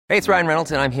Hey, it's Ryan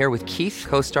Reynolds, and I'm here with Keith,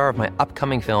 co-star of my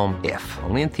upcoming film, If,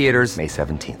 only in theaters May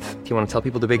 17th. Do you want to tell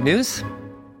people the big news?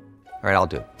 All right, I'll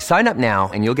do it. Sign up now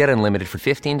and you'll get unlimited for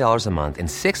 $15 a month and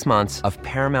 6 months of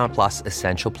Paramount Plus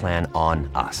Essential Plan on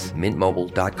us.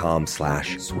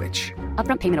 MintMobile.com/switch.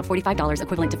 Upfront payment of $45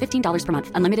 equivalent to $15 per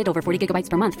month. Unlimited over 40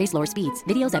 gigabytes per month. Face lower speeds.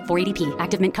 Videos at 480p.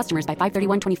 Active Mint customers by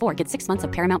 531.24 get 6 months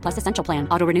of Paramount Plus Essential Plan.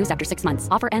 Auto renews after 6 months.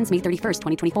 Offer ends May 31st,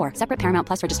 2024. Separate Paramount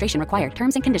Plus registration required.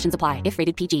 Terms and conditions apply if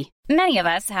rated PG. Many of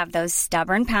us have those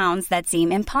stubborn pounds that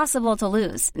seem impossible to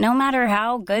lose, no matter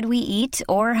how good we eat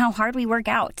or how hard we work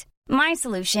out. My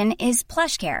solution is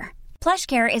PlushCare.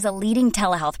 PlushCare is a leading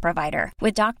telehealth provider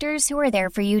with doctors who are there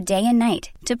for you day and night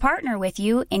to partner with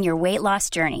you in your weight loss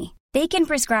journey. They can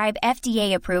prescribe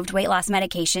FDA-approved weight loss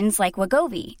medications like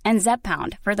Wegovy and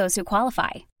Zepbound for those who qualify.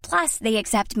 Plus, they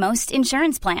accept most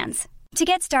insurance plans. To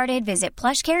get started, visit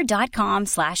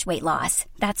plushcare.com/weightloss.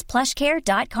 That's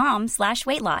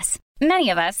plushcare.com/weightloss. Many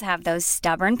of us have those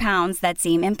stubborn pounds that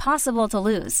seem impossible to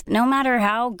lose, no matter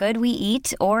how good we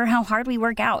eat or how hard we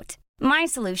work out. My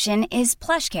solution is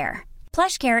PlushCare.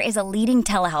 PlushCare is a leading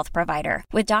telehealth provider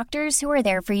with doctors who are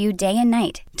there for you day and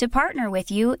night to partner with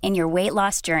you in your weight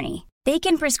loss journey. They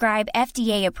can prescribe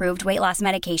FDA-approved weight loss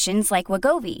medications like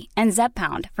Wegovy and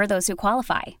Zepbound for those who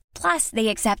qualify. Plus, they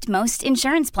accept most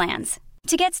insurance plans.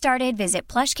 To get started, visit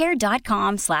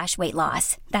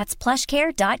plushcare.com/weightloss. That's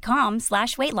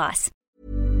plushcare.com/weightloss.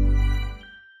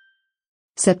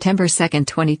 September 2nd,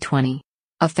 2020.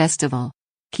 A festival.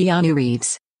 Keanu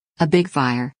Reeves. A big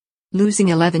fire. Losing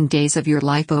 11 days of your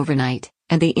life overnight,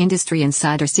 and the industry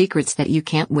insider secrets that you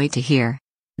can't wait to hear.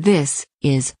 This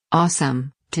is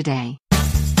Awesome Today.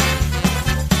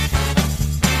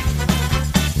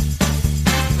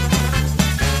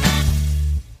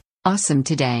 Awesome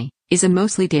Today is a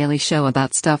mostly daily show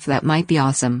about stuff that might be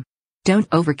awesome. Don't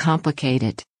overcomplicate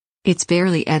it. It's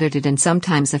barely edited and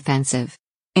sometimes offensive.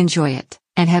 Enjoy it,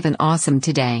 and have an awesome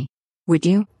today. Would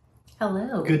you?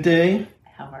 Hello. Good day.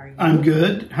 How are you? I'm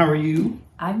good. How are you?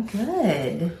 I'm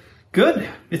good. Good.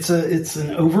 It's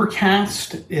an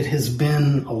overcast. It has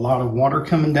been a lot of water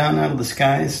coming down out of the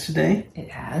skies today.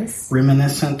 It has.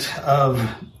 Reminiscent of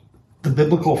the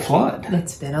biblical flood.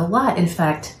 It's been a lot. In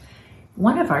fact,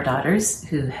 one of our daughters,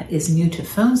 who is new to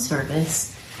phone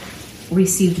service,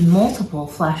 received multiple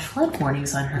flash flood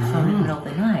warnings on her phone in the middle of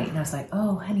the night. And I was like,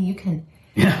 oh, honey, you can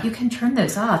turn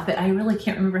those off, but I really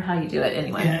can't remember how you do it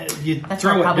anyway. Yeah, you That's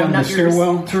throw it down the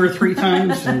stairwell 2 or 3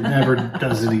 times and never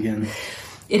does it again.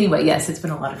 Anyway, yes, it's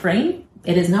been a lot of rain.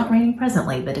 It is not raining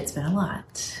presently, but it's been a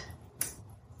lot.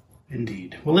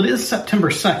 Indeed. Well, it is September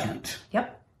 2nd.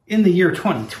 Yep. In the year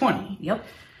 2020. Yep.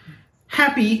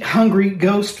 Happy Hungry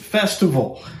Ghost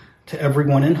Festival to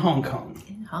everyone in Hong Kong.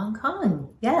 In Hong Kong,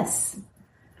 yes.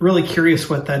 Really curious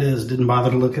what that is. Didn't bother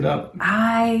to look it up.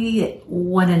 I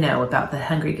want to know about the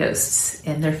Hungry Ghosts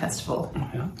and their festival.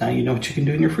 Well, now you know what you can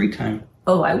do in your free time.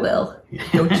 Oh, I will.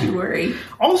 Don't you worry.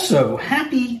 Also,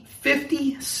 happy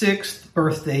 56th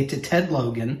birthday to Ted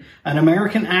Logan, an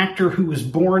American actor who was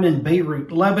born in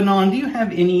Beirut, Lebanon. Do you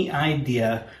have any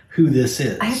idea who this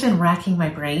is? I have been racking my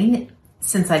brain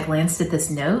since I glanced at this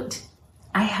note.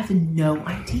 I have no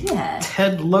idea.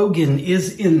 Ted Logan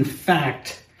is, in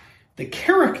fact, the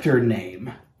character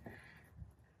name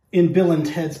in Bill and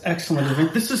Ted's Excellent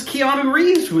Adventure. This is Keanu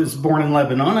Reeves, who was born in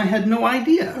Lebanon. I had no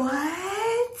idea. What?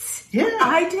 Yeah.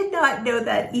 I did not know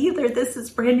that either. This is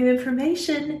brand new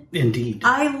information. Indeed.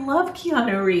 I love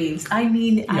Keanu Reeves. I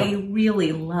mean, Yep. I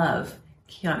really love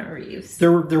Keanu Reeves.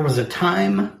 There was a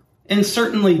time, and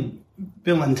certainly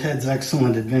Bill and Ted's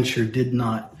Excellent Adventure did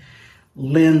not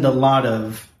lend a lot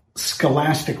of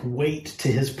scholastic weight to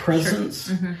his presence.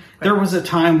 Sure. Mm-hmm. There was a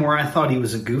time where I thought he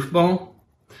was a goofball.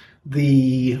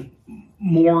 The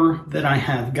more that I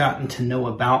have gotten to know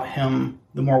about him,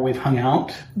 the more we've hung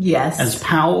out as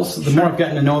pals, the more I've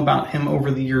gotten to know about him over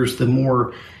the years, the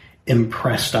more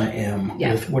impressed I am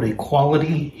with what a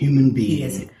quality human being he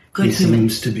is. Good human.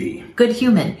 Seems to be. Good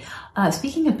human.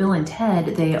 Speaking of Bill and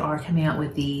Ted, they are coming out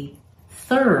with the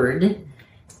 3rd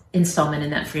installment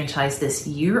in that franchise this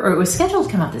year, or it was scheduled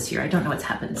to come out this year. I don't know what's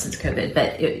happened since COVID,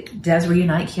 but it does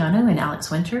reunite Keanu and Alex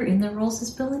Winter in their roles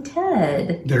as Bill and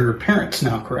Ted. They're parents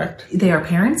now, correct? They are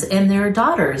parents, and their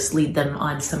daughters lead them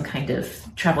on some kind of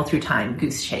travel through time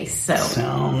goose chase. So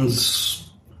sounds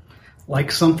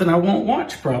like something I won't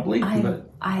watch, probably.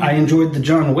 But I enjoyed the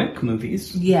John Wick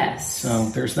movies. Yes. So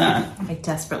there's that. I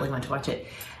desperately want to watch it.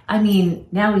 I mean,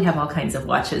 now we have all kinds of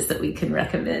watches that we can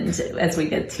recommend as we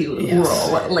get to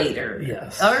roll later.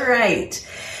 Yes. All right.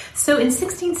 So in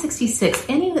 1666,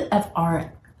 any of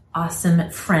our awesome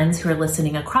friends who are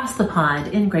listening across the pond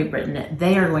in Great Britain,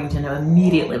 they are going to know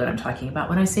immediately what I'm talking about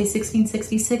when I say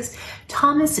 1666.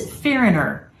 Thomas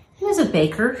Fariner. He was a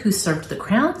baker who served the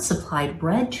crown, supplied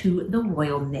bread to the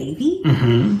Royal Navy.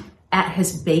 At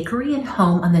his bakery and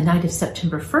home on the night of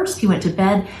September 1st, he went to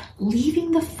bed,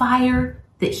 leaving the fire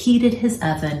that heated his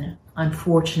oven.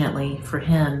 Unfortunately for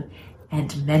him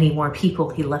and many more people,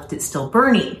 he left it still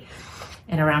burning.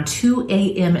 And around 2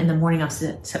 a.m. in the morning of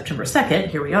September 2nd,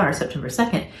 here we are, September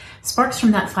 2nd, sparks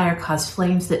from that fire caused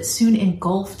flames that soon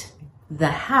engulfed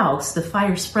the house. The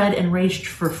fire spread and raged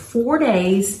for 4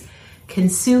 days,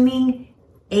 consuming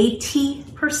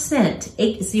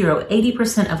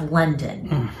 80% of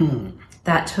London.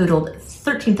 That totaled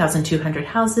 13,200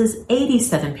 houses,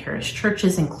 87 parish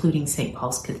churches, including St.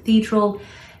 Paul's Cathedral,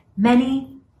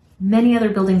 many other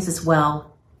buildings as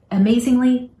well.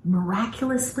 Amazingly,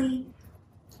 miraculously,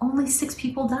 only 6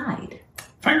 people died.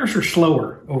 Fires are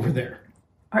slower over there.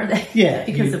 Are they? Yeah.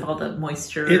 Because of all the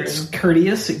moisture. It's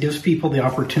courteous. It gives people the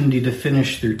opportunity to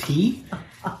finish their tea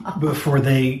before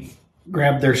they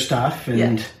grab their stuff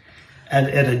and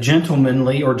at a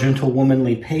gentlemanly or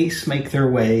gentlewomanly pace make their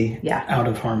way out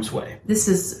of harm's way. This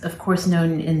is, of course,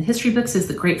 known in history books as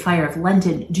the Great Fire of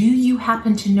London. Do you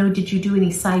happen to know, did you do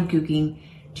any side googling?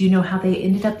 Do you know how they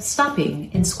ended up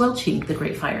stopping and squelching the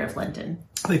Great Fire of London?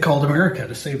 They called America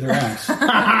to save their ass.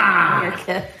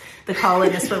 America. The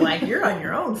colonists were like, you're on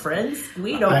your own, friends.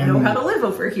 We don't know how to live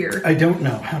over here. I don't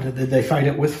know. Did they fight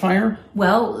it with fire?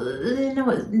 Well,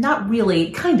 no, not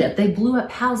really. Kind of. They blew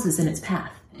up houses in its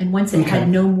path. And once it had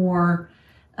no more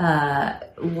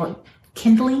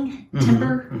kindling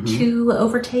timber to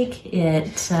overtake,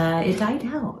 it died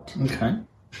out. Okay.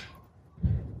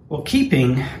 Well,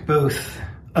 keeping both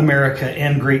America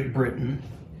and Great Britain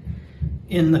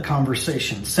in the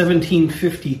conversation,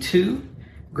 1752,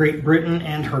 Great Britain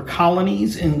and her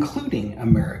colonies, including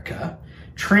America,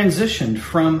 transitioned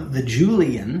from the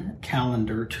Julian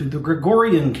calendar to the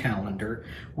Gregorian calendar,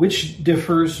 which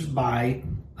differs by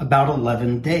about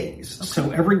 11 days. Okay.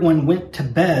 So everyone went to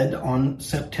bed on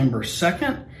September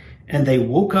 2nd, and they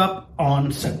woke up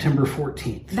on September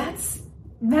 14th. That's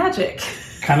magic.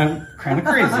 Kind of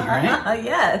crazy, right?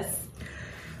 Yes.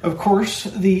 Of course,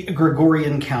 the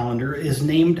Gregorian calendar is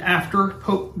named after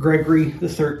Pope Gregory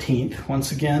XIII.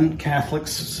 Once again,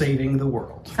 Catholics saving the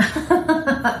world.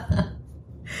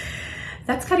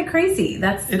 That's kind of crazy.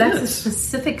 That's a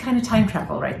specific kind of time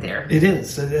travel right there. It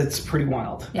is. It's pretty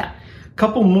wild. Yeah. A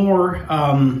couple more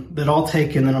that I'll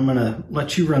take, and then I'm going to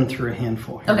let you run through a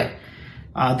handful here. Okay.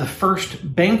 The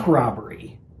first bank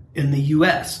robbery in the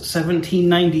U.S.,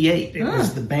 1798. It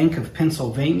was the Bank of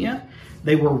Pennsylvania.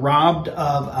 They were robbed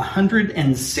of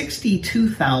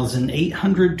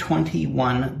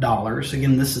 $162,821.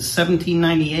 Again, this is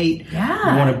 1798.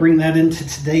 Yeah. You want to bring that into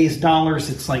today's dollars,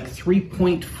 it's like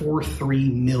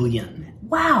 $3.43 million.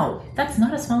 Wow. That's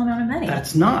not a small amount of money.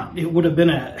 That's not. It would have been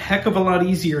a heck of a lot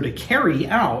easier to carry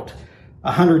out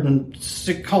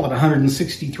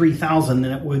 $163,000 than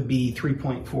it would be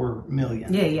 $3.4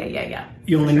 million. Yeah.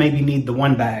 You only maybe need the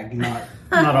one bag, not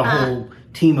a whole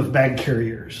team of bag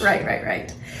carriers.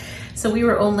 Right. So we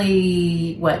were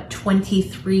only,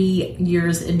 23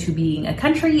 years into being a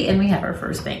country, and we have our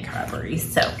first bank robbery.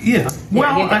 So yeah.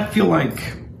 Well, I feel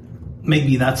like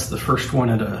maybe that's the first one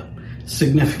at a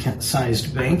significant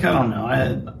sized bank. I don't know.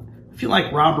 I feel like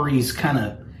robberies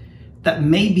that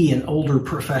may be an older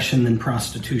profession than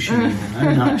prostitution even.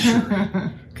 I'm not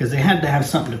sure. Because they had to have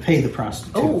something to pay the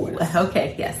prostitute with. Oh,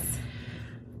 okay, yes.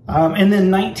 And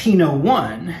then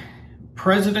 1901,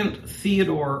 President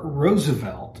Theodore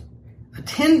Roosevelt,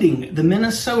 attending the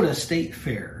Minnesota State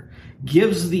Fair,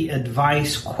 gives the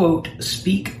advice, quote,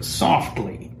 speak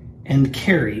softly and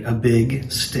carry a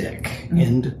big stick,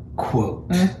 end quote.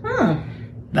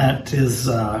 That is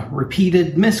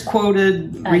repeated,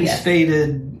 misquoted,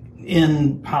 restated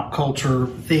in pop culture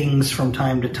things from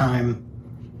time to time.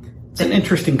 It's an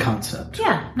interesting concept.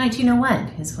 Yeah,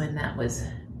 1901 is when that was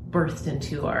birthed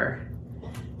into our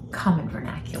common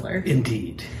vernacular.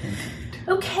 Indeed.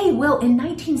 Okay, well, in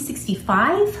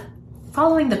 1965,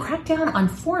 following the crackdown on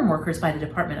foreign workers by the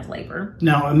Department of Labor.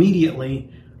 Now,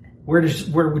 immediately,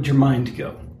 where would your mind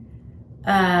go?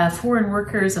 Foreign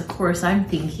workers, of course, I'm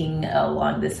thinking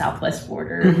along the southwest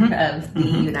border of the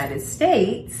United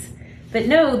States. But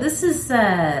no, this is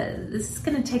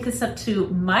going to take us up to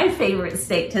my favorite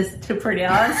state to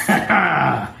pronounce.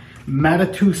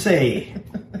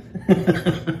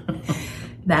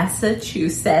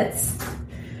 Massachusetts.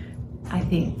 I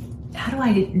think, how do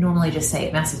I normally just say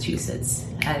it? Massachusetts.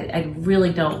 I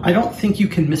really don't. I don't think you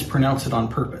can mispronounce it on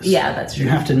purpose. Yeah, that's true.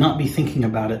 You have to not be thinking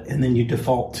about it, and then you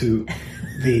default to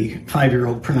the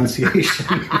 5-year-old pronunciation.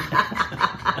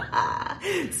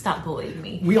 Stop bullying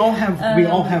me. We all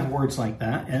have words like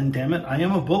that, and damn it, I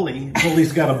am a bully.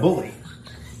 Bully's got a bully.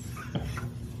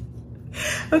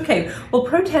 Okay, well,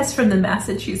 protests from the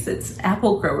Massachusetts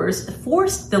apple growers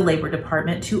forced the Labor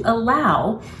Department to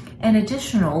allow an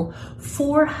additional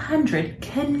 400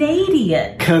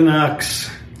 Canadian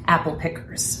Canucks apple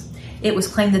pickers. It was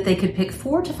claimed that they could pick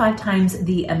 4 to 5 times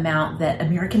the amount that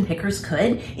American pickers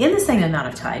could in the same amount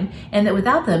of time, and that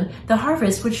without them, the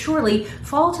harvest would surely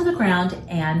fall to the ground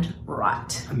and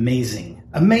rot. Amazing.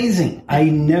 Amazing. I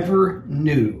never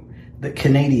knew that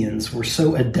Canadians were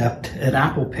so adept at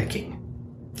apple picking.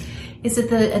 Is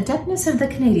it the adeptness of the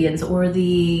Canadians or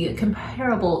the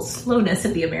comparable slowness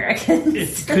of the Americans?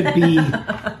 It could be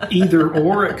either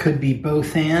or. It could be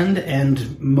both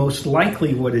and most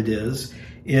likely what it is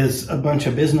a bunch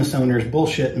of business owners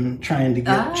bullshitting, trying to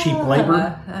get cheap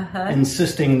labor,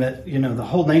 insisting that, the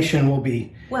whole nation will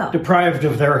be deprived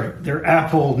of their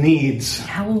apple needs.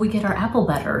 How will we get our apple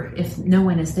butter if no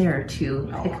one is there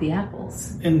to pick the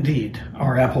apples? Indeed.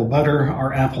 Our apple butter,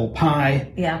 our apple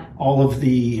pie, all of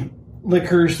the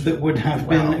liquors that would have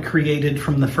been created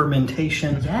from the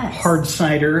fermentation, hard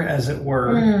cider, as it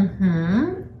were.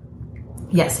 Mm-hmm.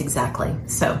 Yes, exactly.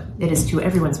 So it is to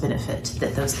everyone's benefit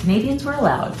that those Canadians were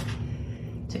allowed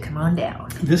to come on down.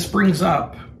 This brings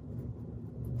up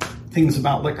things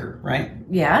about liquor, right?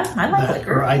 Yeah, I like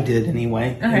liquor. Or I did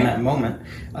anyway, in that moment.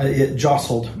 It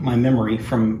jostled my memory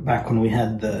from back when we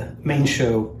had the main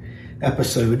show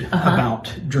episode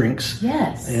about drinks.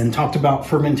 Yes. And talked about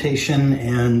fermentation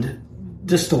and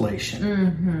distillation.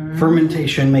 Mm-hmm.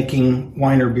 Fermentation, making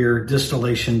wine or beer,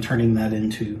 distillation, turning that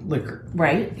into liquor.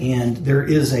 Right. And there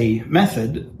is a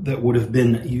method that would have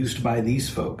been used by these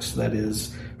folks, that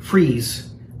is freeze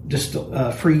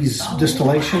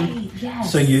distillation. Right.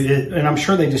 Yes. So and I'm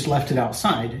sure they just left it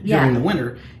outside during the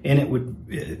winter, and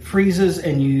it freezes,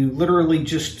 and you literally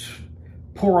just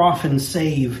pour off and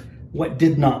save what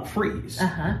did not freeze,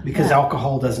 because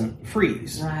alcohol doesn't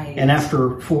freeze. Right. And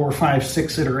after 4, 5,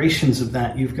 6 iterations of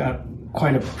that, you've got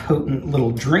quite a potent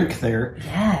little drink there.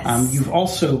 Yes. You've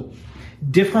also,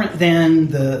 different than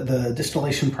the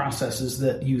distillation processes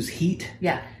that use heat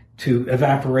to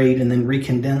evaporate and then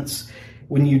recondense.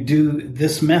 When you do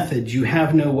this method, you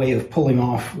have no way of pulling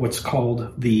off what's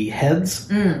called the heads,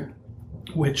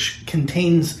 which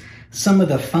contains some of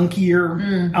the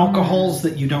funkier alcohols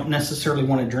that you don't necessarily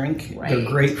want to drink. Right. They're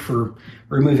great for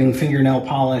removing fingernail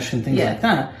polish and things like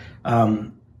that.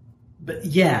 And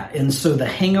so the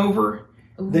hangover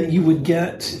that you would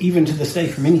get, even to this day,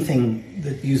 from anything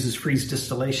that uses freeze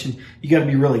distillation, you got to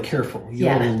be really careful.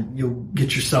 You'll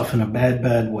get yourself in a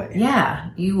bad way. Yeah,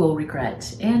 you will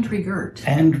regret and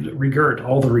regurt.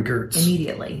 All the regerts.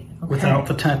 Immediately. Okay. Without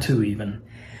the tattoo even.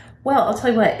 Well, I'll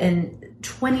tell you what, in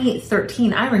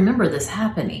 2013, I remember this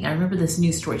happening. I remember this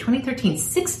news story. 2013,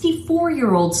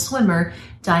 64-year-old swimmer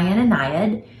Diana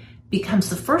Nyad becomes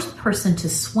the first person to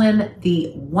swim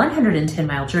the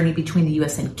 110-mile journey between the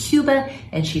U.S. and Cuba,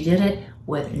 and she did it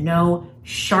with no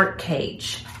shark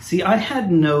cage. See, I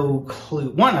had no clue.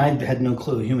 One, I had no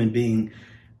clue a human being,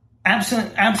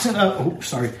 absent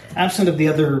of the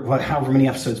other, however many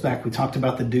episodes back, we talked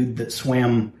about the dude that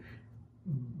swam,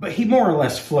 but he more or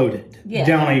less floated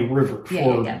down a river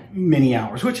for many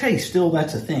hours, which, hey, still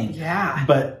that's a thing. Yeah.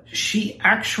 But she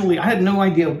actually, I had no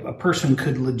idea a person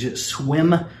could legit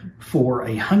swim for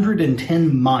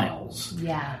 110 miles.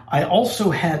 Yeah. I also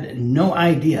had no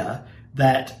idea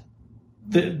that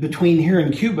between here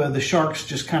and Cuba, the sharks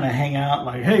just kind of hang out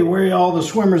like, hey, where are all the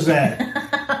swimmers at?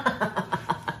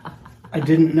 I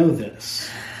didn't know this.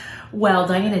 Well,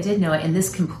 Diana did know it, and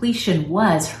this completion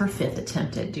was her 5th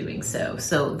attempt at doing so.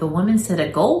 So the woman set a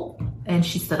goal, and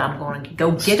she said, I'm going to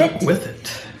go get it. With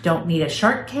it. Don't need a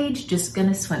shark cage, just going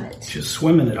to swim it. Just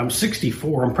swimming it. I'm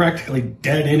 64. I'm practically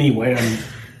dead anyway. I'm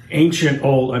ancient,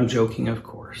 old. I'm joking, of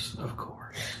course.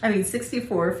 I mean,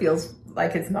 64 feels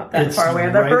like it's not that far away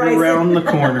on the horizon. It's right around the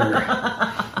corner.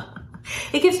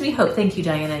 It gives me hope. Thank you,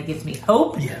 Diana. It gives me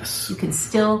hope. Yes. You can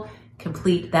still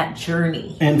complete that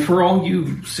journey. And for all you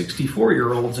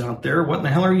 64-year-olds out there, what in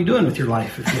the hell are you doing with your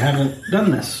life if you haven't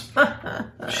done this?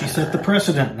 She set the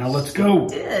precedent. Now let's go.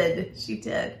 She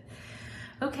did.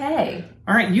 Okay.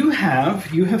 All right, you have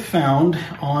found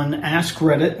on Ask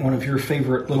Reddit, one of your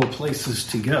favorite little places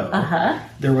to go.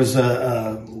 There was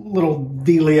a little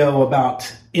dealio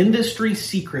about industry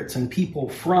secrets and people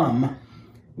from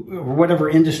whatever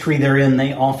industry they're in,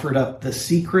 they offered up the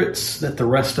secrets that the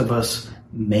rest of us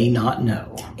may not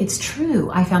know. It's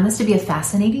true. I found this to be a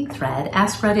fascinating thread.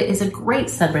 Ask Reddit is a great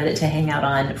subreddit to hang out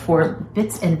on for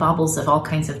bits and baubles of all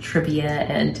kinds of trivia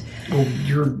and...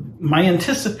 Well, my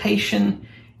anticipation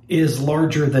is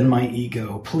larger than my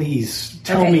ego. Please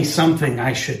tell me something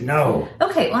I should know.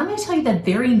 Okay, well, I'm going to tell you the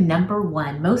very number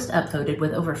one, most upvoted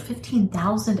with over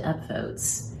 15,000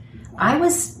 upvotes. I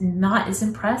was not as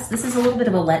impressed. This is a little bit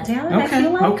of a letdown, I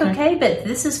feel like. Okay, but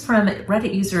this is from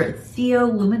Reddit user Theo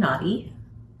Luminati.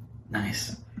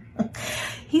 Nice.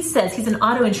 He says he's an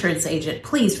auto insurance agent.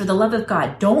 Please, for the love of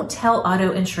God, don't tell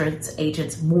auto insurance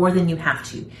agents more than you have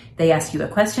to. They ask you a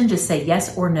question, just say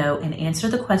yes or no and answer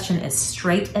the question as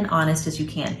straight and honest as you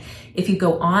can. If you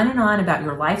go on and on about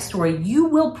your life story, you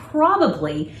will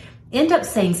probably end up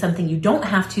saying something you don't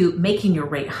have to, making your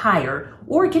rate higher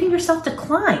or getting yourself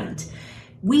declined.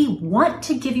 We want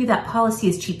to give you that policy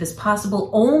as cheap as possible.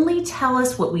 Only tell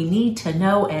us what we need to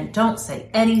know and don't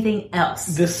say anything else.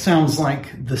 This sounds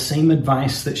like the same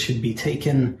advice that should be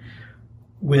taken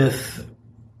with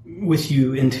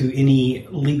you into any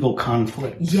legal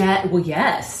conflict. Yeah, well,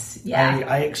 yes. Yeah.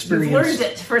 I experienced You've learned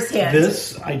it firsthand.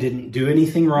 This. I didn't do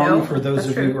anything wrong for those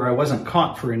of you, or I wasn't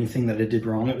caught for anything that I did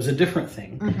wrong. It was a different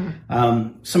thing.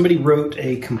 Mm-hmm. Somebody wrote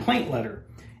a complaint letter,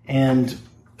 and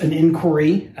an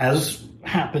inquiry, as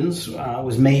happens,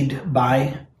 was made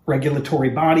by regulatory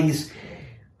bodies.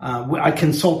 I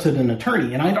consulted an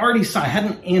attorney, and I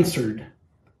hadn't answered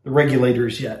the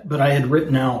regulators yet, but I had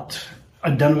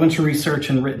I'd done a bunch of research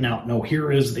and written out, no,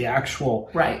 here is the actual,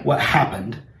 what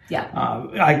happened. Yeah.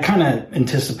 I kind of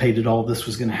anticipated all this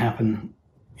was going to happen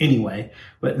anyway,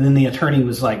 but then the attorney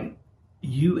was like,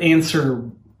 you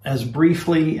answer as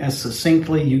briefly, as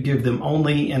succinctly, you give them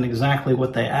only and exactly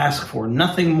what they ask for.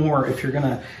 Nothing more. If you're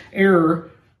going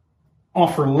to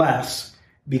offer less,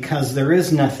 because there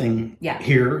is nothing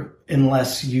here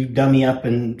unless you dummy up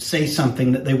and say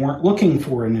something that they weren't looking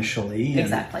for initially.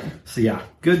 Exactly. So yeah,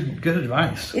 good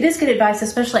advice. It is good advice,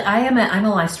 especially I'm a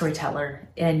life storyteller,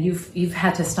 and you've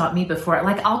had to stop me before.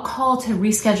 Like, I'll call to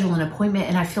reschedule an appointment,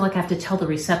 and I feel like I have to tell the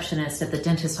receptionist at the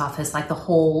dentist office like the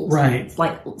whole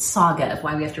saga of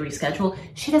why we have to reschedule.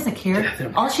 She doesn't care.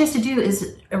 All she has to do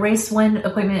is erase one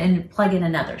appointment and plug in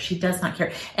another. She does not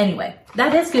care. Anyway,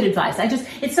 that is good advice.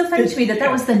 It's so funny to me that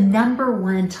was the number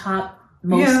one top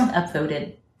most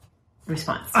upvoted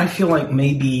response. I feel like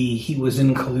maybe he was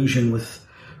in collusion with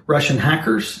Russian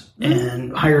hackers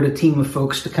and hired a team of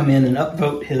folks to come in and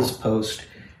upvote his post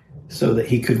so that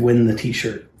he could win the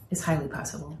t-shirt. It's highly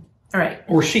possible. All right.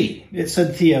 Or she. It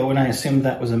said Theo, and I assumed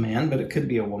that was a man, but it could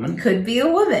be a woman. Could be a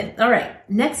woman. All right.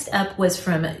 Next up was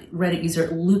from Reddit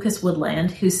user Lucas Woodland,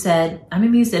 who said, I'm a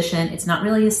musician. It's not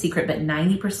really a secret, but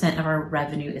 90% of our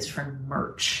revenue is from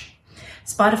merch.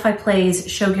 Spotify plays,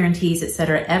 show guarantees,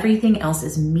 etc. Everything else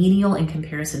is menial in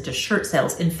comparison to shirt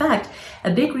sales. In fact,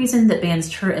 a big reason that bands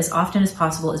tour as often as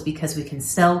possible is because we can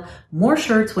sell more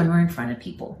shirts when we're in front of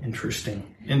people. Interesting.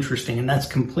 And that's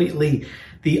completely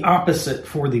the opposite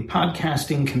for the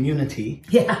podcasting community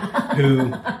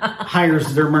who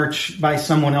hires their merch by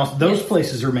someone else. Those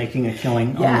places are making a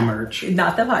killing on the merch.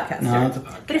 Not the podcaster. Not the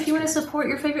podcaster. But if you want to support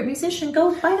your favorite musician,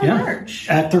 go buy the merch.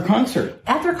 At their concert.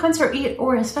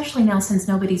 Or especially now, since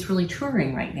nobody's really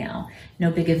touring right now.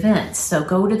 No big events. So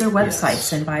go to their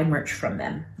websites and buy merch from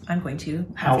them. I'm going to.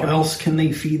 How else can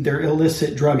they feed their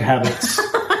illicit drug habits?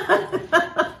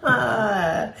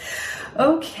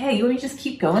 Okay, you want me to just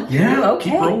keep going? Yeah,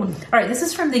 okay. Keep rolling. All right, this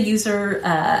is from the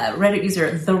Reddit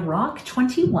user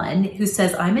TheRock21, who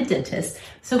says, I'm a dentist.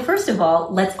 So first of all,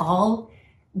 let's all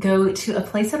go to a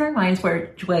place in our minds where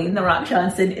Dwayne The Rock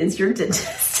Johnson is your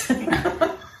dentist.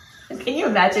 Can you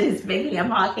imagine his big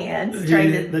ham-hock hands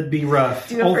trying to that'd be rough.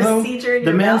 do a procedure in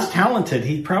the your man's mouth? Talented.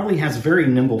 He probably has very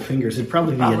nimble fingers. It'd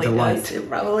probably be a delight. It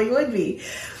probably would be.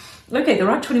 Okay, The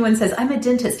Rock 21 says, I'm a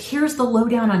dentist. Here's the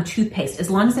lowdown on toothpaste. As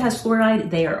long as it has fluoride,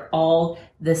 they are all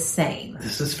the same.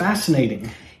 This is fascinating.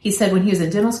 He said when he was in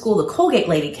dental school, the Colgate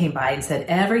lady came by and said,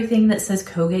 everything that says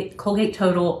Colgate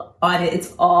Total on it,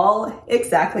 it's all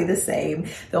exactly the same.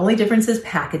 The only difference is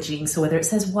packaging. So whether it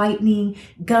says whitening,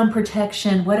 gum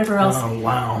protection, whatever else. Oh,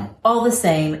 wow. All the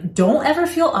same. Don't ever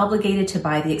feel obligated to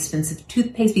buy the expensive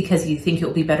toothpaste because you think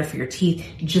it'll be better for your teeth.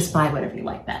 Just buy whatever you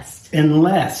like best.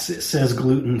 Unless it says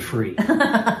gluten-free.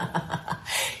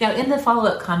 Now, in the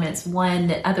follow-up comments,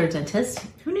 one other dentist,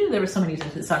 who knew there were so many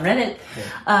dentists on Reddit,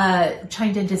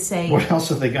 chimed in to say... What else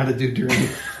have they got to do during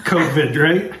COVID,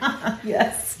 right?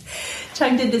 Yes.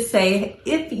 Chimed in to say,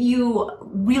 if you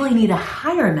really need a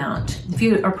higher amount, if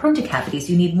you are prone to cavities,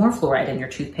 you need more fluoride in your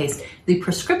toothpaste, the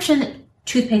prescription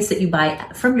toothpaste that you buy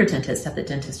from your dentist at the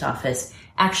dentist office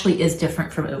actually is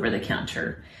different from over the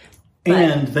counter.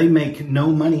 And they make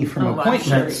no money from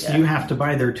appointments. Sure, You have to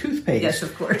buy their toothpaste, yes,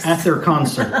 of course, at their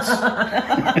concerts.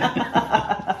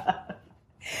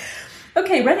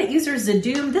 Okay, Reddit user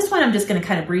Zadoom, this one I'm just going to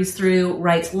kind of breeze through,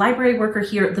 writes, library worker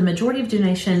here, the majority of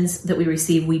donations that we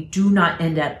receive, we do not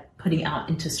end up putting out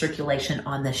into circulation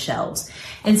on the shelves.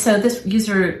 And so this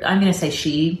user, I'm going to say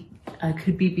she,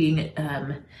 could be being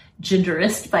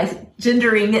genderist by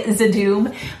gendering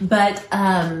Zadoom, but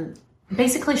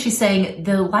basically she's saying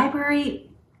the library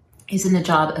is in the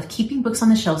job of keeping books on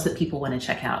the shelves that people want to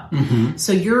check out. Mm-hmm.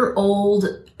 So your old,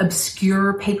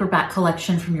 obscure paperback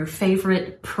collection from your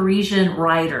favorite Parisian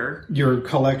writer. Your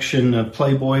collection of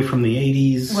Playboy from the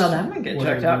 80s. Well, that might get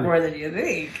checked out more than you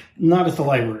think. Not at the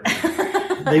library.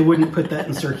 They wouldn't put that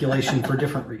in circulation for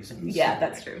different reasons. Yeah,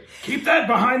 that's true. Keep that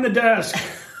behind the desk.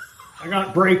 I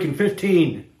got break in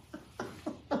 15.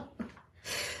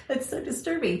 That's so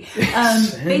disturbing.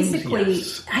 Basically,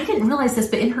 yes. I didn't realize this,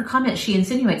 but in her comment, she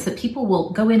insinuates that people will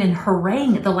go in and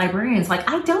harangue the librarians like,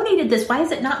 I donated this. Why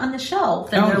is it not on the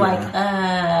shelf? And they're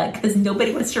like, because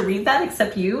nobody wants to read that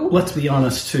except you. Let's be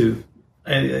honest, too.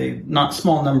 A not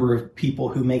small number of people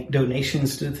who make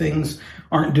donations to things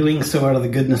aren't doing so out of the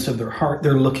goodness of their heart.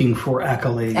 They're looking for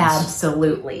accolades.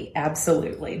 Absolutely.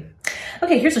 Absolutely.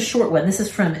 Okay, here's a short one. This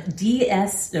is from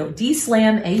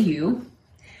DSlam AU.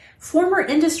 Former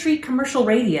industry commercial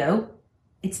radio.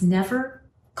 It's never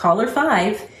caller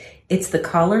 5. It's the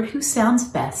caller who sounds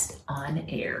best on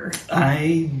air.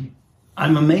 I'm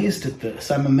amazed at this.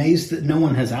 I'm amazed that no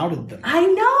one has outed them. I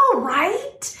know,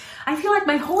 right? I feel like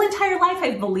my whole entire life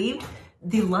I've believed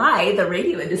the lie the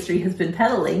radio industry has been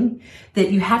peddling,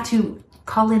 that you have to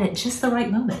call in at just the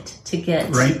right moment to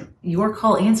get your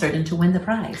call answered and to win the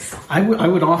prize. I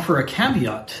would offer a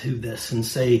caveat to this and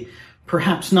say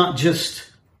perhaps not just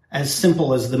as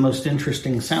simple as the most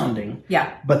interesting sounding,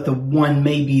 but the one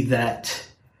maybe that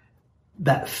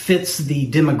fits the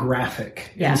demographic.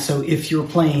 Yeah. And so if you're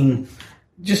playing,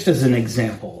 just as an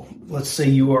example, let's say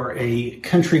you are a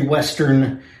country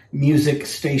western music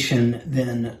station,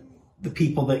 then the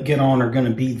people that get on are going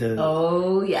to be the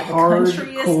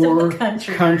countryest of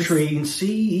the country. And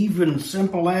see, even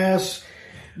simple ass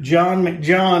John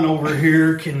McJohn over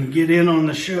here can get in on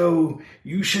the show.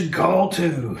 You should call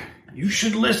too. You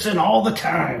should listen all the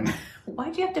time.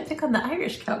 Why'd you have to pick on the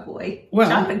Irish cowboy? Well,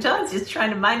 John McJohn's just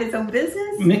trying to mind his own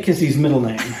business. Mick is his middle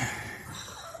name.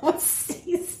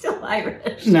 He's still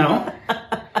Irish. No,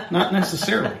 not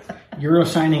necessarily. You're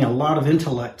assigning a lot of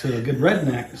intellect to a good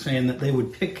redneck, saying that they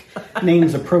would pick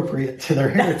names appropriate to their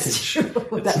heritage. That's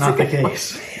true. That's not the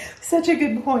case. Such a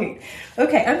good point.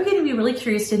 Okay, I'm going to be really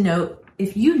curious to know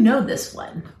if you know this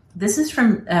one. This is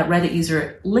from Reddit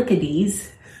user Lickides.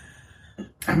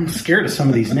 I'm scared of some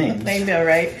of these names. I know,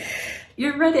 right?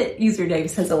 Your Reddit username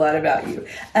says a lot about you.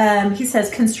 He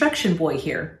says, construction boy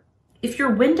here. If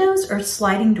your windows or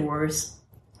sliding doors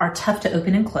are tough to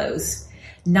open and close,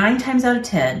 9 times out of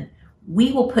 10,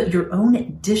 we will put your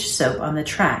own dish soap on the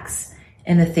tracks,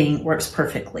 and the thing works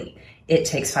perfectly. It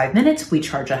takes 5 minutes. We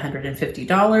charge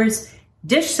 $150.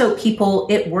 Dish soap people,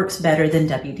 it works better than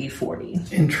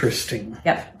WD-40. Interesting.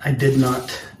 Yep. I did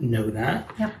not know that.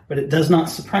 Yep. But it does not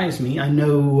surprise me. I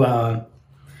know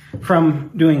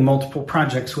from doing multiple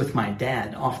projects with my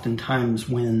dad, oftentimes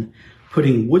when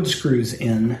putting wood screws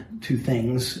in to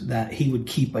things, that he would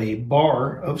keep a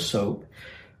bar of soap,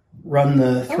 run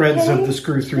the threads of the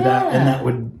screw through that, and that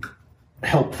would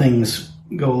help things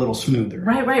go a little smoother.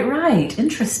 Right.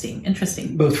 Interesting.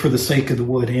 Both for the sake of the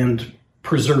wood and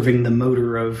preserving the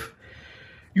motor of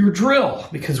your drill,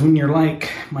 because when you're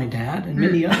like my dad and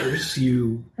many others,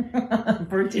 you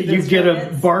get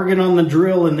a bargain on the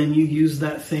drill and then you use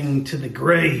that thing to the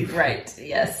grave. Right.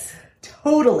 Yes.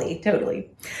 Totally.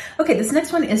 Okay, this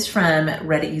next one is from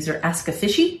Reddit user Ask a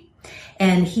Fishy,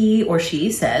 and he or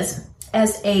she says,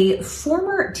 as a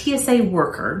former TSA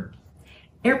worker,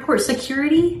 airport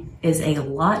security is a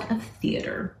lot of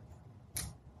theater.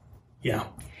 Yeah.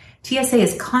 TSA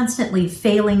is constantly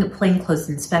failing plainclothes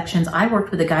inspections. I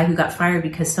worked with a guy who got fired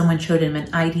because someone showed him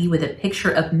an ID with a picture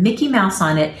of Mickey Mouse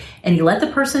on it, and he let the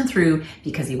person through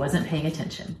because he wasn't paying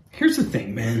attention. Here's the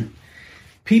thing, man.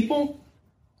 People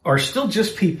are still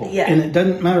just people. Yeah. And it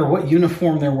doesn't matter what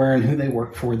uniform they're wearing, who they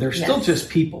work for. They're still just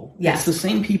people. Yes. It's the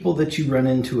same people that you run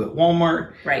into at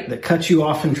Walmart. Right. That cut you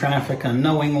off in traffic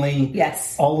unknowingly.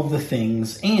 Yes. All of the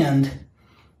things. And...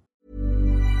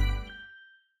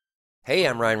 Hey,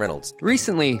 I'm Ryan Reynolds.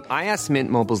 Recently, I asked Mint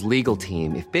Mobile's legal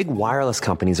team if big wireless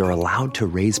companies are allowed to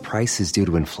raise prices due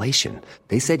to inflation.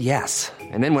 They said yes.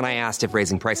 And then when I asked if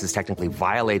raising prices technically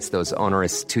violates those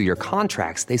onerous 2-year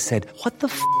contracts, they said, "What the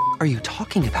f*** are you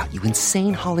talking about, you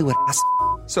insane Hollywood ass f-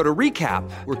 So to recap,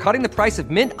 we're cutting the price of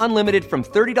Mint Unlimited from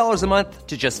 $30 a month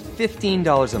to just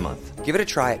 $15 a month. Give it a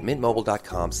try at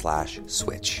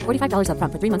mintmobile.com/switch. $45 up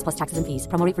front for 3 months plus taxes and fees.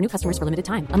 Promo rate for new customers for limited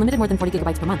time. Unlimited more than 40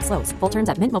 gigabytes per month. Slows full terms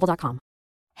at mintmobile.com.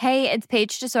 Hey, it's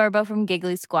Paige DeSorbo from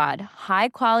Giggly Squad. High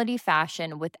quality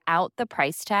fashion without the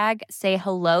price tag. Say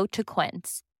hello to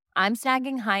Quince. I'm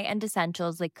snagging high-end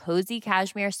essentials like cozy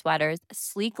cashmere sweaters,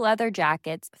 sleek leather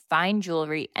jackets, fine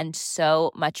jewelry, and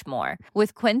so much more.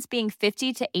 With Quince being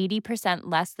 50 to 80%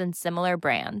 less than similar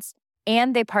brands.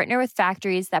 And they partner with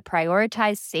factories that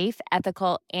prioritize safe,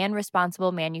 ethical, and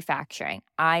responsible manufacturing.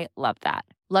 I love that.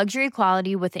 Luxury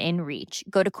quality within reach.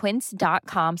 Go to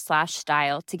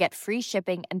quince.com/style to get free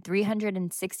shipping and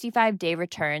 365-day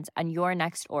returns on your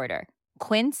next order.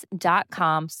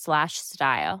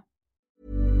 Quince.com/style.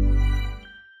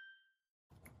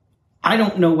 I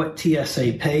don't know what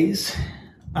TSA pays.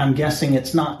 I'm guessing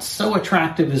it's not so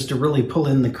attractive as to really pull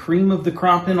in the cream of the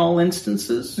crop in all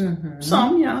instances. Mm-hmm.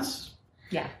 Some, yes.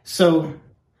 Yeah. So,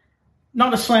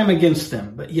 not a slam against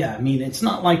them, but yeah, I mean, it's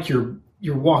not like you're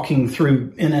walking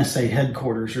through NSA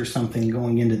headquarters or something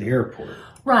going into the airport.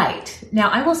 Right. Now,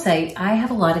 I will say I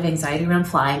have a lot of anxiety around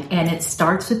flying, and it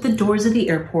starts with the doors of the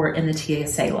airport and the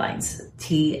TSA lines.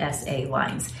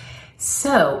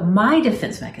 So, my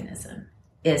defense mechanism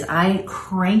is I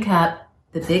crank up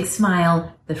the big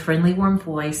smile, the friendly, warm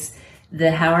voice,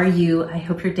 the how are you? I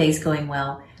hope your day's going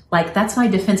well. Like, that's my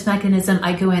defense mechanism.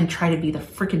 I go in and try to be the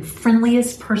freaking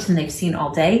friendliest person they've seen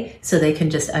all day so they can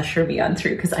just usher me on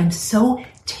through because I'm so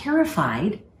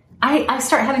terrified. I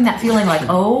start having that feeling like,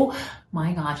 oh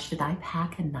my gosh, did I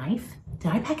pack a knife?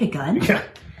 Did I pack a gun? Yeah,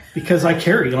 because I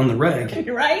carry on the reg.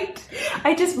 Right?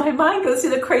 My mind goes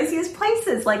to the craziest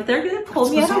places. Like, they're going to pull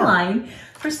me out of line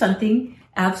for something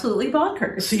absolutely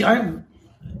bonkers. See, I'm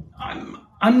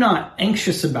not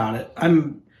anxious about it.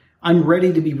 I'm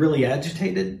ready to be really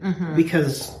agitated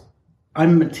because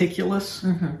I'm meticulous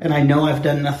and I know I've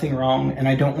done nothing wrong and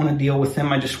I don't want to deal with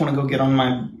them. I just want to go get on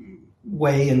my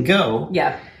way and go.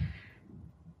 Yeah.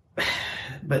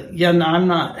 But yeah, no, I'm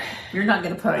not. You're not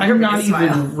going to put on your biggest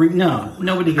smile. No,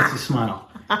 nobody gets a smile.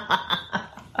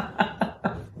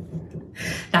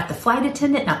 Not the flight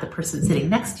attendant, not the person sitting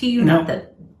next to you, not the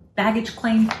baggage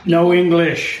claim people. No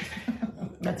English.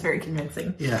 That's very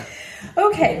convincing. Yeah.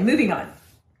 Okay, moving on.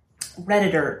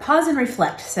 Redditor Pause and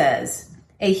Reflect says,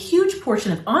 a huge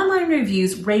portion of online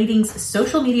reviews, ratings,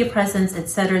 social media presence,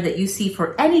 etc. that you see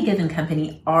for any given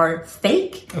company are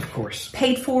fake. Of course.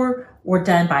 Paid for or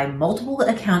done by multiple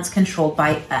accounts controlled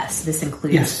by us. This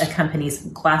includes a company's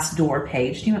Glassdoor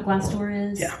page. Do you know what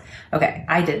Glassdoor is? Yeah. Okay,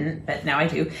 I didn't, but now I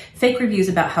do. Fake reviews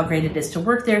about how great it is to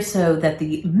work there so that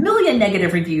the million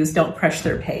negative reviews don't crush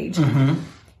their page.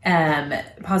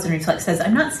 Pause and Reflect says,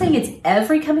 I'm not saying it's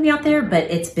every company out there, but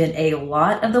it's been a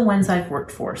lot of the ones I've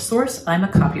worked for. Source, I'm a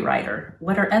copywriter.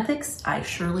 What are ethics? I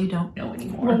surely don't know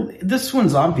anymore. Well, this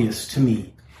one's obvious to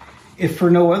me. If for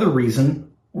no other reason,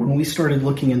 when we started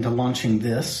looking into launching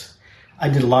this, I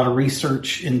did a lot of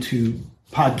research into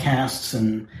podcasts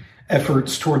and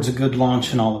efforts towards a good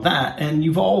launch and all of that. And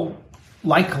you've all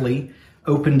likely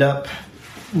opened up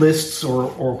lists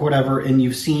or whatever, and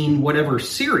you've seen whatever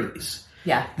series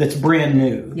that's brand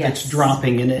new, that's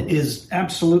dropping, and it is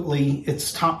absolutely,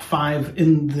 it's top 5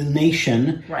 in the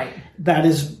nation. Right. That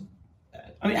is,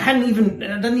 I mean,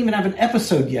 it doesn't even have an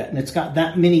episode yet, and it's got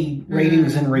that many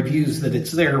ratings and reviews that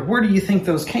it's there. Where do you think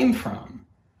those came from?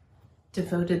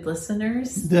 Devoted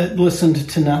listeners? That listened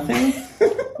to nothing?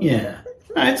 Yeah.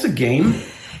 It's a game.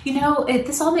 You know,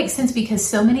 this all makes sense because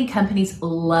so many companies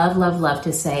love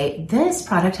to say, this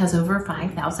product has over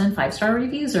 5,000 5-star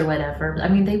reviews or whatever. I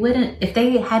mean, they wouldn't, if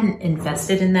they hadn't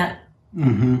invested in that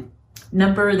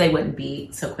number, they wouldn't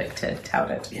be so quick to tout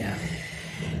it. Yeah.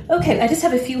 Okay, I just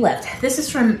have a few left. This is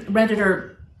from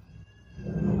Redditor.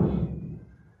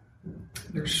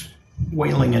 There's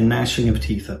wailing and gnashing of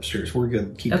teeth upstairs. We're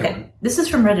good. Keep going. This is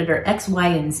from Redditor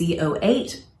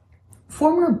XYNZ08.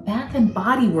 Former Bath and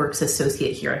Body Works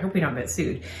associate here. I hope we don't get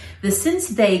sued. Since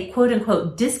they quote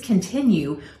unquote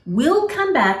discontinue, will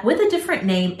come back with a different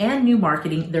name and new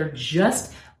marketing. They're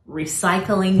just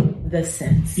recycling the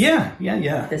scents. Yeah.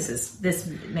 This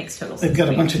makes total sense. They've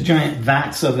got a bunch of giant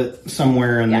vats of it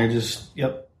somewhere, and they're just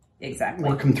exactly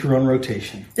working through on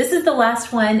rotation. This is the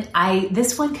last one.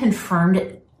 This one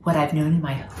confirmed what I've known in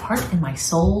my heart and my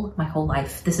soul my whole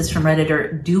life. This is from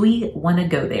Redditor. Do we want to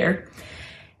go there?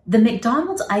 The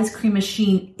McDonald's ice cream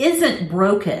machine isn't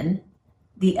broken.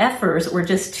 The effers were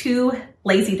just too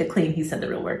lazy to clean. He said the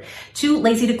real word. Too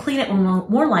lazy to clean it.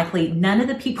 More likely, none of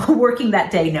the people working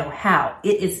that day know how.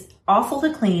 It is awful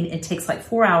to clean. It takes like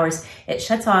 4 hours. It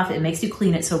shuts off. It makes you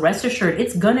clean it. So rest assured,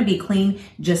 it's going to be clean,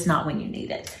 just not when you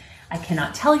need it. I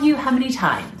cannot tell you how many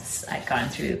times I've gone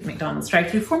through McDonald's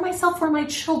drive-thru for myself or my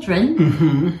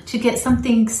children to get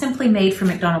something simply made for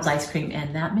McDonald's ice cream,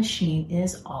 and that machine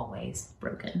is always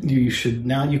broken.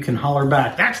 You can holler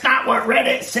back, that's not what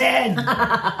Reddit said!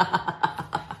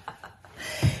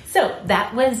 So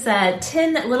that was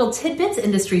 10 little tidbits,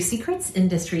 industry secrets,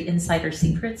 industry insider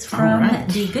secrets from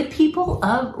the good people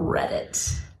of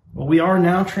Reddit. Well, we are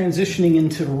now transitioning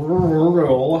into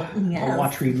rural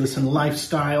watch, read, listen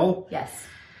lifestyle. Yes.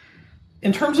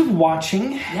 In terms of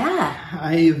watching,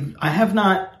 I have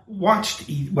not watched.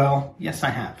 Well, yes, I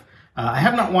have. I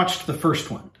have not watched the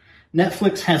first one.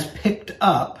 Netflix has picked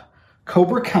up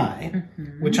Cobra Kai,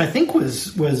 which I think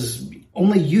was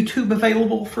only YouTube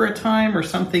available for a time or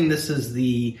something. This is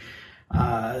the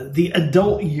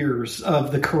adult years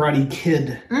of the Karate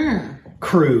Kid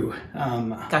crew,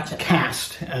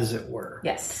 cast, as it were.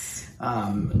 Yes.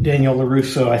 Daniel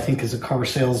LaRusso, I think, is a car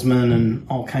salesman and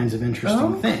all kinds of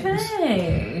interesting things.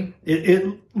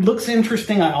 It looks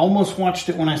interesting. I almost watched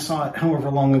it when I saw it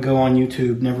however long ago on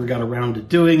YouTube. Never got around to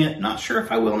doing it. Not sure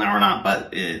if I will now or not,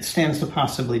 but it stands to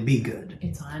possibly be good.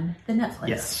 It's on the Netflix.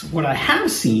 Yes. What I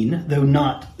have seen, though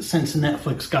not since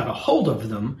Netflix got a hold of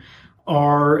them,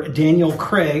 are Daniel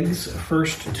Craig's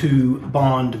first 2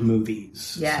 Bond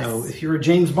movies. Yes. So if you're a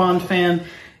James Bond fan,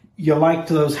 you liked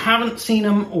those, haven't seen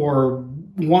them, or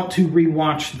want to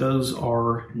rewatch, those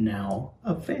are now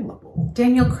available.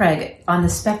 Daniel Craig, on the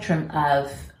spectrum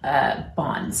of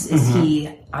Bonds, is he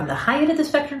on the high end of the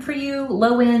spectrum for you?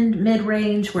 Low end,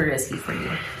 mid-range? Where is he for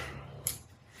you?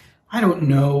 I don't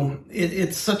know.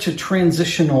 It's such a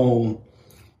transitional...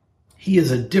 He is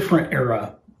a different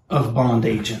era of Bond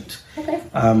agent. Okay.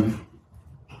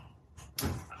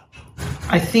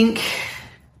 I think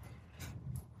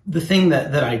the thing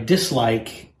that I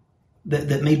dislike,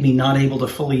 that made me not able to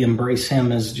fully embrace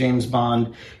him as James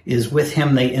Bond, is with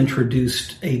him they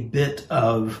introduced a bit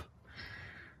of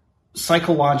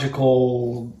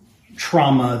psychological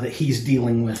trauma that he's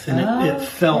dealing with, and it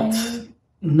felt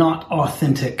not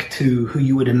authentic to who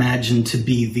you would imagine to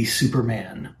be the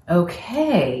Superman.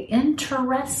 Okay,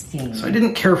 interesting. So I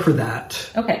didn't care for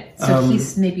that. Okay, so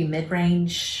he's maybe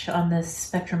mid-range on the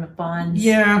spectrum of Bonds?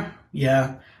 Yeah.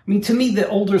 I mean, to me, the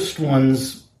oldest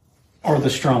ones are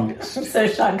the strongest. So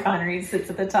Sean Connery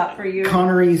sits at the top for you?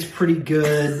 Connery's pretty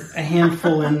good, a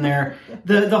handful in there.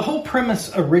 The whole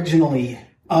premise originally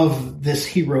of this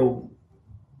hero,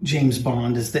 James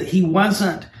Bond, is that he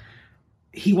wasn't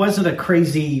a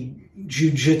crazy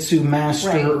jiu-jitsu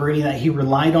master or any of that. He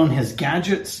relied on his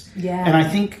gadgets. Yeah. And I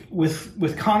think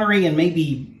with Connery and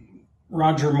maybe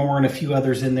Roger Moore and a few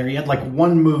others in there, he had like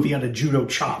one move, he had a judo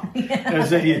chop. As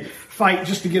he'd fight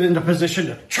just to get into position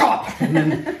to chop and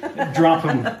then drop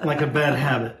him like a bad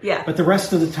habit. Yeah. But the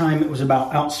rest of the time it was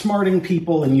about outsmarting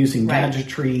people and using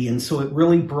gadgetry. And so it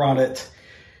really brought it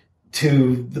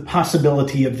to the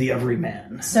possibility of the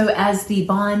everyman. So as the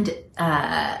Bond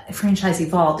franchise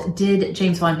evolved, did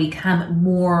James Bond become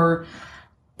more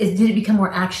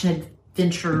action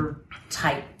adventure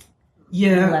type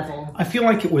level? I feel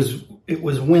like it was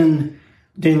when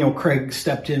Daniel Craig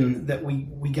stepped in that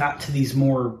we got to these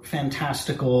more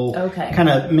fantastical kind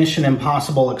of Mission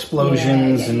Impossible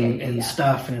explosions and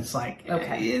stuff, and it's like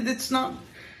it's not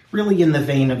really in the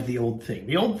vein of the old thing.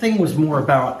 The old thing was more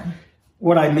about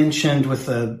what I mentioned with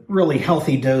a really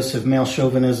healthy dose of male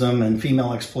chauvinism and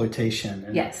female exploitation.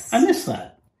 And yes. I miss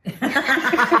that.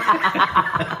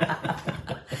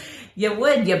 You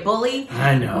would, you bully.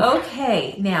 I know.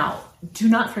 Okay, now, do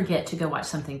not forget to go watch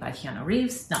something by Keanu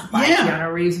Reeves. Not by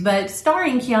Keanu Reeves, but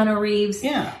starring Keanu Reeves.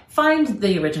 Yeah. Find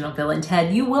the original Bill and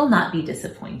Ted. You will not be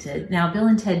disappointed. Now, Bill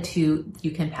and Ted 2,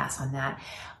 you can pass on that.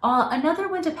 Another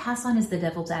one to pass on is The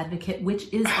Devil's Advocate,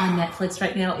 which is on Netflix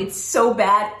right now. It's so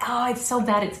bad. Oh, it's so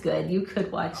bad it's good. You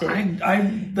could watch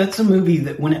it. That's a movie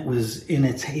that when it was in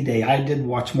its heyday, I did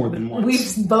watch more than once.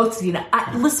 We've both seen it.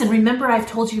 Listen, remember I've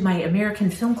told you my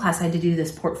American film class I had to do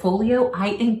this portfolio?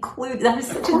 That was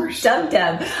such a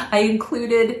dum-dum. I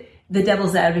included The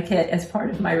Devil's Advocate as part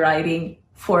of my writing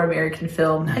for American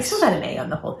film. Nice. I still got an A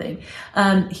on the whole thing.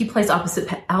 He plays opposite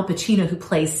Al Pacino, who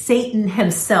plays Satan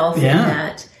himself in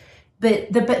that.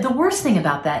 But the worst thing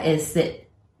about that is that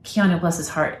Keanu, bless his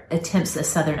heart, attempts a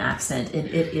Southern accent, and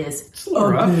it is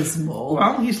abysmal.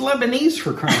 Well, he's Lebanese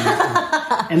for crying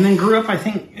out loud. And then grew up, I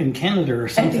think, in Canada or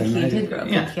something. I think he did grow up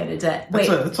in Canada.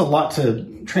 That's a lot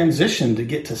to transition to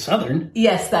get to Southern.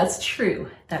 Yes, that's true.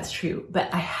 That's true.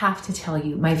 But I have to tell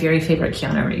you, my very favorite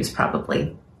Keanu Reeves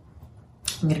probably,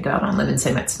 I'm going to go out on a limb and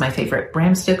say it's my favorite,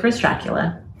 Bram Stoker's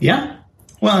Dracula. Yeah?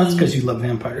 Well, that's because you love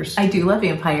vampires. I do love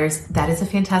vampires. That is a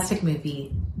fantastic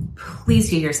movie. Please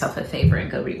do yourself a favor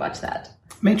and go rewatch that.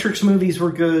 Matrix movies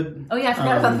were good. Oh, yeah, I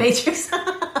forgot about Matrix.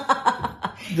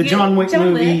 The John Wick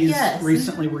movies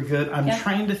recently were good. I'm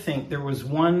trying to think. There was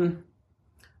one,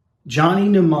 Johnny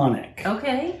Mnemonic.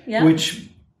 Okay, yeah. Which,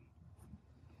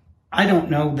 I don't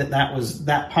know that was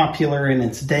that popular in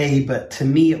its day, but to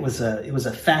me it was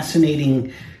a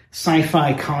fascinating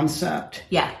sci-fi concept.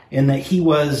 Yeah. In that he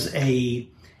was a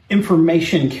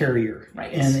information carrier.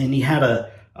 Right. And he had a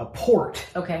port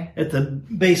at the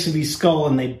base of his skull,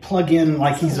 and they'd plug in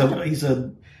like he's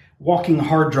a walking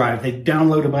hard drive. They'd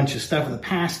download a bunch of stuff with a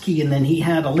pass key, and then he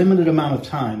had a limited amount of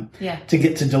time to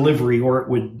get to delivery, or it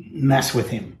would mess with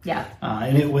him. Yeah.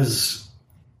 And it was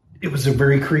a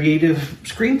very creative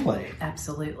screenplay.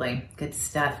 Absolutely. Good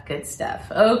stuff. Good stuff.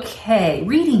 Okay.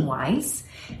 Reading wise,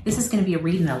 this is going to be a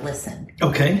read and a listen.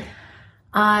 Okay.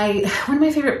 One of my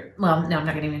favorite, well, no, I'm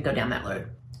not going to even go down that road.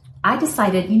 I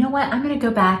decided, you know what, I'm going to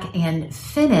go back and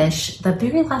finish the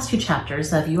very last 2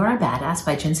 chapters of You Are a Badass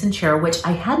by Jen Sincero, which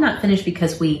I had not finished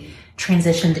because we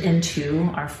transitioned into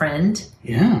our friend.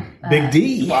 Yeah, Big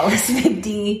D. Wallace Big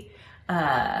D.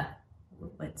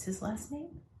 What's his last name?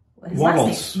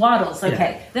 Waddles. Waddles,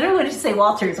 okay. Yeah. Then I wanted to say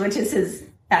Walters, which is his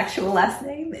actual last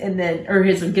name, or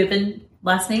his given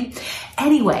last name.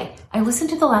 Anyway, I listened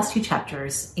to the last 2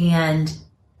 chapters, and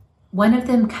one of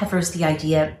them covers the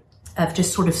idea of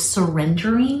just sort of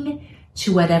surrendering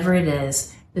to whatever it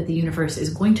is that the universe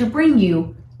is going to bring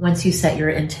you once you set your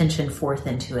intention forth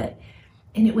into it.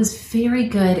 And it was very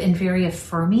good and very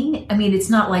affirming. I mean, it's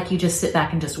not like you just sit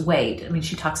back and just wait. I mean,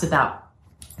 she talks about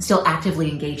still actively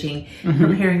engaging,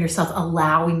 preparing yourself,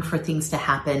 allowing for things to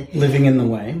happen. Living in the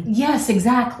way. Yes,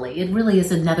 exactly. It really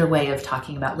is another way of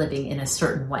talking about living in a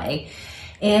certain way.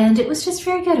 And it was just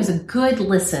very good. It was a good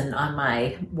listen on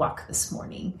my walk this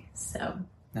morning. So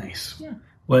nice. Yeah.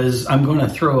 I'm going to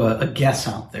throw a guess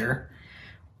out there.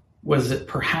 Was it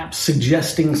perhaps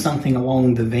suggesting something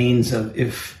along the veins of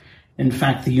if, in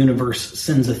fact, the universe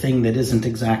sends a thing that isn't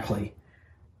exactly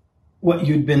what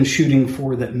you'd been shooting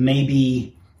for, that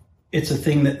maybe it's a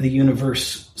thing that the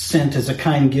universe sent as a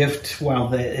kind gift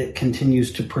while it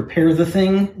continues to prepare the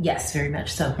thing? Yes, very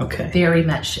much so. Okay. Very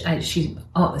much. She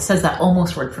says that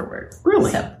almost word for word.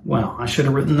 Really? So. Wow, I should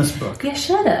have written this book. You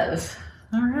should have.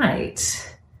 All right.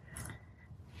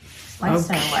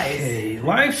 Lifestyle-wise. Okay,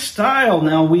 lifestyle.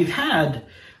 Now, we've had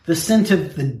The Scent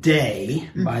of the Day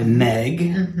by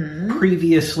Meg,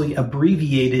 previously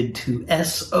abbreviated to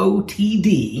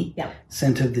SOTD,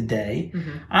 Scent of the Day.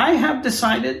 I have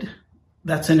decided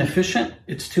that's inefficient.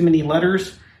 It's too many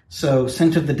letters. So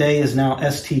Scent of the Day is now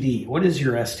STD. What is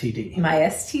your STD? My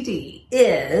STD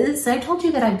is, I told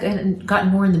you that I've gotten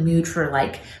more in the mood for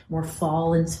like more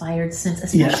fall-inspired scents,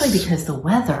 especially because the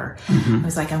weather. I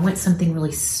was like, I want something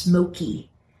really smoky.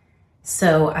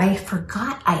 So I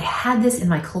forgot I had this in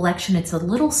my collection. It's a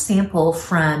little sample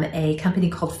from a company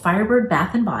called Firebird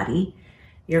Bath & Body.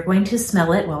 You're going to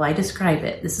smell it while I describe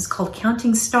it. This is called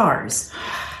Counting Stars.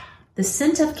 The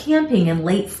scent of camping in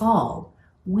late fall.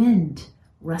 Wind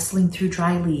rustling through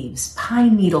dry leaves,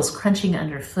 pine needles crunching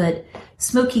underfoot,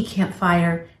 smoky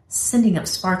campfire, sending up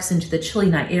sparks into the chilly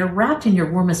night air, wrapped in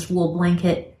your warmest wool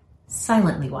blanket,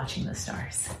 silently watching the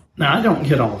stars. Now, I don't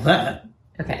get all of that.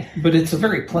 Okay. But it's a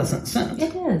very pleasant scent.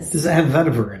 It is. Does it have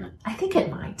vetiver in it? I think it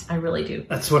might. I really do.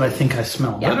 That's what I think I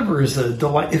smell. Yeah. Vetiver is a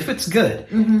delight, if it's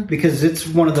good, because it's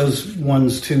one of those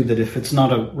ones, too, that if it's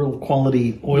not a real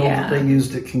quality oil that they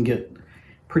used, it can get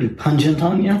pretty pungent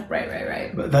on you.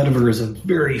 Right. But vetiver is a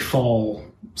very fall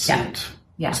scent.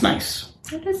 Yeah. It's nice.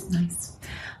 It is nice.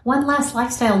 One last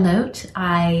lifestyle note.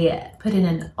 I put in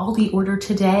an Aldi order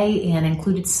today and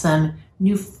included some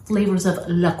new flavors of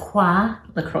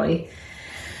LaCroix.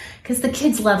 Because the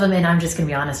kids love them, and I'm just going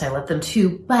to be honest, I love them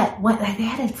too. But they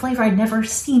had a flavor I'd never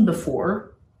seen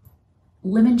before.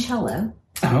 Limoncello.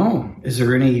 Oh, is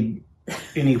there any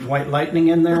white lightning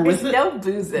in there with it? There's no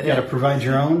booze in it. You got to provide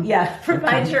your own? Yeah,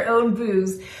 provide your own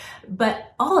booze.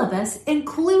 But all of us,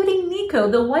 including Nico,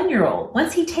 the 1-year-old,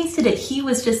 once he tasted it, he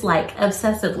was just like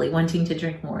obsessively wanting to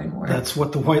drink more and more. That's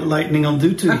what the white lightning will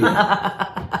do to you.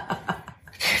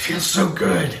 It feels so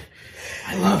good.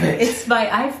 I love it.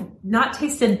 I've not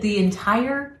tasted the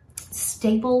entire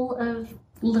stable of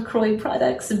LaCroix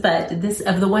products, but this,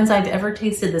 of the ones I've ever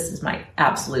tasted, this is my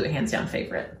absolute hands down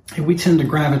favorite. Hey, we tend to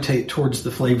gravitate towards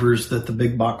the flavors that the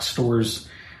big box stores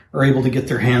are able to get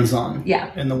their hands on.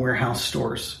 Yeah. In the warehouse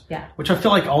stores. Yeah. Which I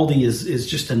feel like Aldi is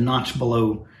just a notch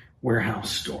below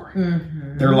warehouse store.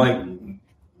 Mm-hmm. They're like,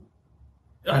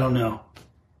 I don't know.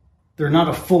 They're not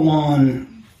a full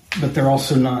on, but they're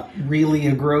also not really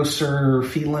a grocer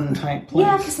feeling type place.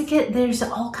 Yeah, because there's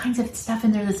all kinds of stuff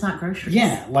in there that's not groceries.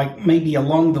 Yeah, like maybe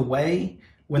along the way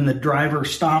when the driver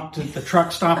stopped at the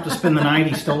truck stop to spend the night,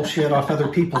 he stole shit off other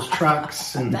people's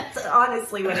trucks. And that's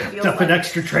honestly what it feels like. Up an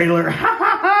extra trailer,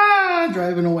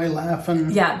 driving away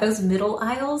laughing. Yeah, those middle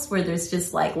aisles where there's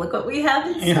just like, look what we have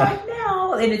in stock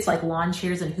now. And it's like lawn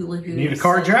chairs and hula hoops. You need a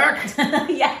car jack?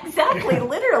 Yeah, exactly,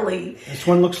 literally. This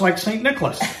one looks like St.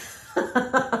 Nicholas.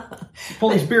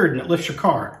 Pull his beard and it lifts your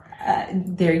car.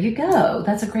 There you go.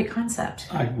 That's a great concept.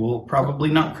 I will probably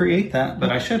not create that,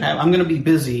 but I should have. I'm going to be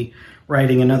busy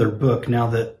writing another book now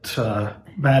that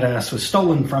Badass was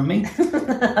stolen from me.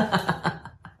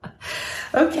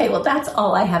 Okay, well, that's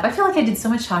all I have. I feel like I did so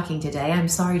much talking today. I'm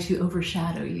sorry to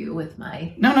overshadow you with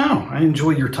my... No, I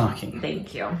enjoy your talking.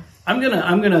 Thank you. I'm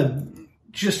gonna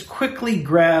just quickly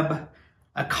grab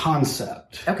a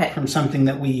concept from something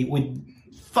that we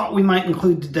thought we might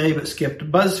include today, but skipped.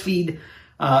 BuzzFeed,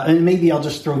 and maybe I'll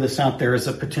just throw this out there as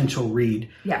a potential read.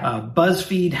 Yeah.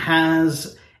 BuzzFeed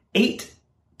has 8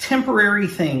 temporary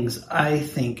things I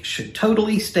think should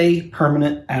totally stay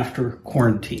permanent after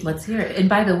quarantine. Let's hear it. And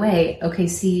by the way,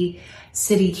 OKC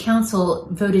City Council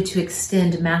voted to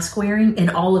extend mask wearing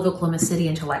in all of Oklahoma City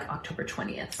until like October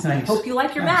 20th. So nice. I hope you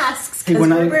like your masks because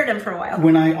we wear them for a while.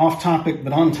 When I, off topic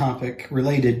but on topic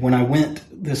related, when I went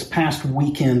this past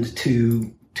weekend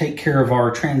to take care of our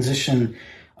transition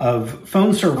of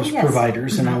phone service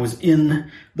providers, and I was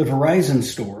in the Verizon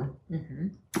store,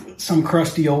 some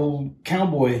crusty old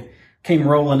cowboy came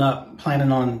rolling up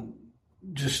planning on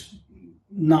just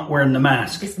not wearing the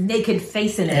mask. Just naked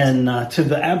face in it. And to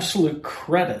the absolute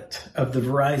credit of the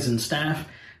Verizon staff,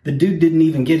 the dude didn't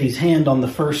even get his hand on the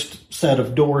first set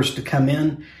of doors to come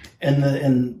in.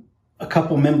 And a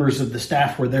couple members of the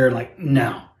staff were there like,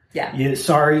 no. Yeah.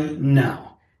 Sorry, no.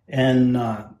 And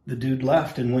the dude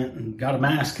left and went and got a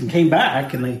mask and came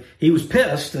back, and he was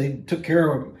pissed. They took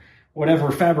care of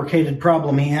whatever fabricated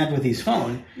problem he had with his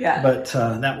phone. Yeah. But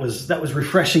that was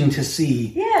refreshing to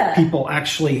see people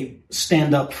actually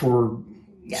stand up for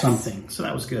something. So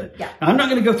that was good. Yeah. Now, I'm not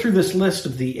going to go through this list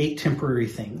of the 8 temporary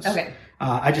things. Okay.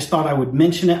 I just thought I would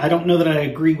mention it. I don't know that I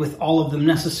agree with all of them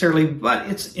necessarily, but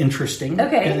it's interesting.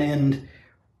 Okay. And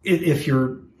if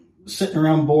you're sitting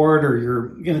around bored or you're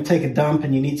going to take a dump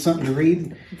and you need something to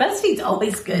read, BuzzFeed's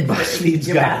always good. BuzzFeed's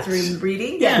your bathroom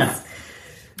reading. Yes.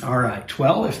 Yeah. All right.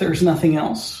 Well, if there's nothing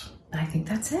else, I think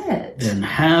that's it. Then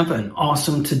have an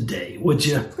awesome today, would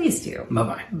you? Please do.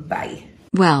 Bye-bye. Bye.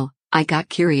 Well, I got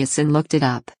curious and looked it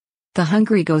up. The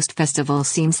Hungry Ghost Festival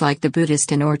seems like the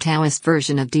Buddhist and or Taoist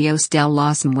version of Dios de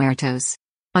los Muertos.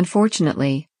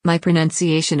 Unfortunately, my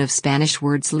pronunciation of Spanish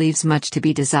words leaves much to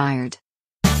be desired.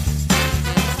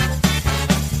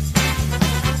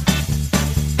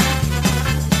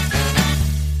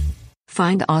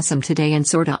 Find Awesome Today and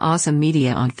Sorta Awesome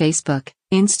Media on Facebook,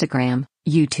 Instagram,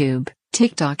 YouTube,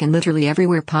 TikTok, and literally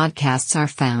everywhere podcasts are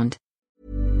found.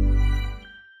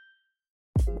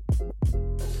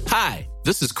 Hi,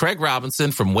 this is Craig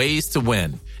Robinson from Ways to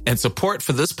Win, and support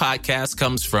for this podcast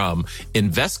comes from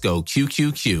Invesco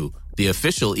QQQ, the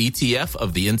official ETF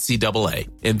of the NCAA.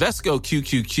 Invesco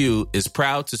QQQ is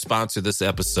proud to sponsor this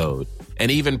episode,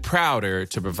 and even prouder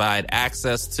to provide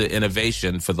access to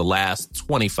innovation for the last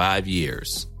 25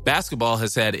 years. Basketball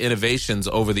has had innovations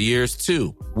over the years,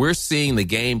 too. We're seeing the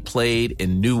game played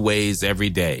in new ways every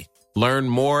day. Learn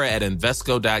more at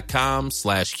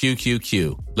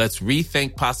Invesco.com/QQQ. Let's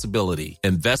rethink possibility.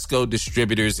 Invesco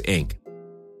Distributors, Inc.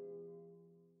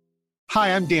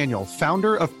 Hi, I'm Daniel,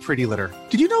 founder of Pretty Litter.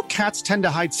 Did you know cats tend to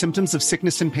hide symptoms of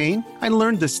sickness and pain? I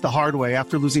learned this the hard way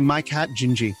after losing my cat,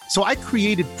 Gingy. So I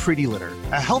created Pretty Litter,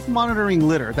 a health monitoring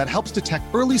litter that helps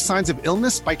detect early signs of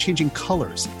illness by changing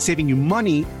colors, saving you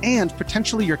money and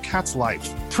potentially your cat's life.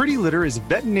 Pretty Litter is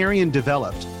veterinarian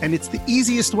developed, and it's the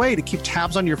easiest way to keep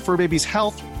tabs on your fur baby's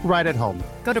health right at home.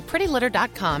 Go to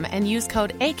prettylitter.com and use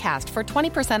code ACAST for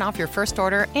 20% off your first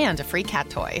order and a free cat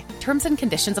toy. Terms and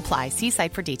conditions apply. See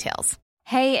site for details.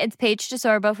 Hey, it's Paige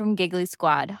DeSorbo from Giggly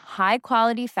Squad. High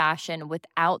quality fashion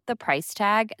without the price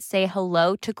tag. Say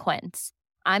hello to Quince.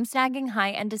 I'm snagging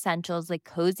high-end essentials like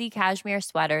cozy cashmere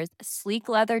sweaters, sleek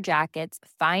leather jackets,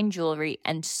 fine jewelry,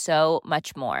 and so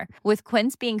much more. With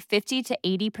Quince being 50 to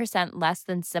 80% less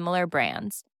than similar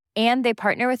brands. And they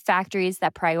partner with factories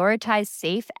that prioritize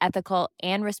safe, ethical,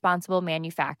 and responsible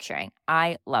manufacturing.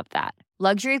 I love that.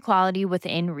 Luxury quality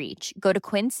within reach. Go to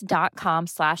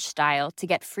quince.com/style to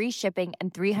get free shipping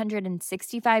and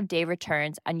 365-day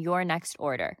returns on your next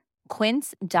order.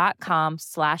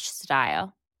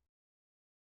 Quince.com/style.